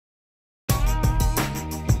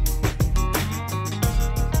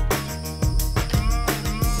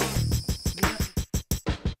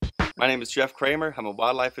My name is Jeff Kramer. I'm a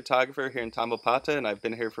wildlife photographer here in Tambopata, and I've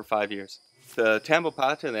been here for 5 years. The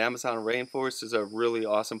Tambopata in the Amazon rainforest is a really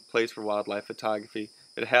awesome place for wildlife photography.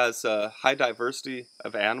 It has a high diversity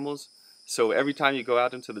of animals, so every time you go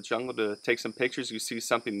out into the jungle to take some pictures, you see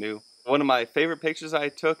something new. One of my favorite pictures I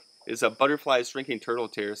took is butterflies drinking turtle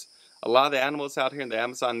tears. A lot of the animals out here in the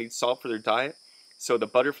Amazon need salt for their diet, so the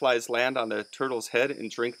butterflies land on the turtle's head and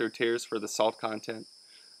drink their tears for the salt content.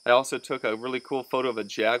 I also took a really cool photo of a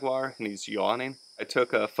jaguar, and he's yawning. I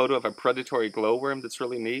took a photo of a predatory glowworm that's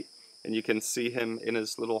really neat, and you can see him in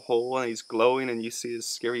his little hole, and he's glowing, and you see his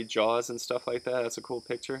scary jaws and stuff like that. That's a cool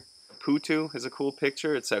picture. Putu is a cool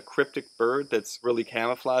picture. It's a cryptic bird that's really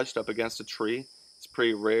camouflaged up against a tree. It's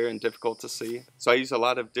pretty rare and difficult to see. So I use a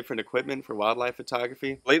lot of different equipment for wildlife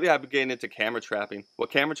photography. Lately I've been getting into camera trapping. What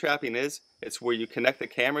camera trapping is, it's where you connect the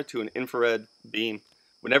camera to an infrared beam.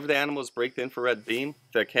 Whenever the animals break the infrared beam,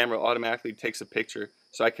 the camera automatically takes a picture.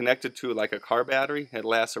 So I connect it to like a car battery. It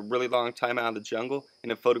lasts a really long time out in the jungle,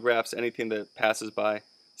 and it photographs anything that passes by.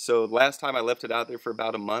 So last time I left it out there for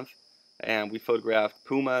about a month, and we photographed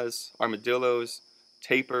pumas, armadillos,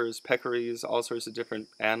 tapirs, peccaries, all sorts of different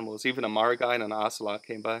animals. Even a margai and an ocelot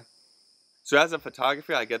came by. So as a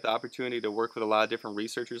photographer, I get the opportunity to work with a lot of different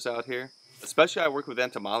researchers out here. Especially I work with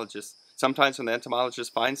entomologists. Sometimes when the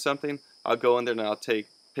entomologist finds something, I'll go in there and I'll take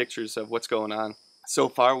pictures of what's going on. So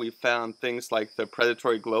far we've found things like the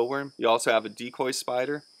predatory glowworm. You also have a decoy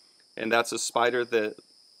spider, and that's a spider that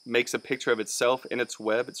makes a picture of itself in its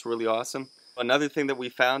web. It's really awesome. Another thing that we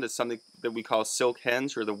found is something that we call silk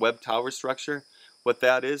henge, or the web tower structure. What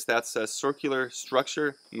that is, that's a circular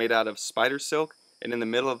structure made out of spider silk, and in the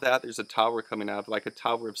middle of that there's a tower coming out, like a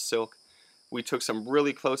tower of silk. We took some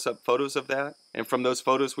really close-up photos of that, and from those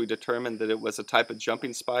photos we determined that it was a type of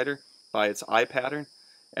jumping spider by its eye pattern,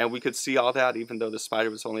 and we could see all that even though the spider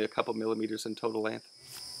was only a couple millimeters in total length.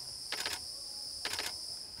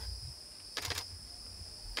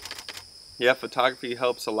 Yeah, photography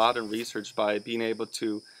helps a lot in research by being able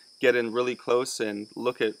to get in really close and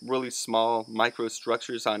look at really small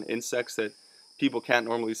microstructures on insects that people can't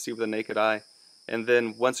normally see with the naked eye. And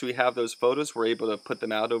then once we have those photos, we're able to put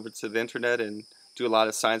them out over to the internet and do a lot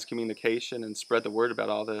of science communication and spread the word about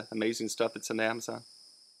all the amazing stuff that's in the Amazon.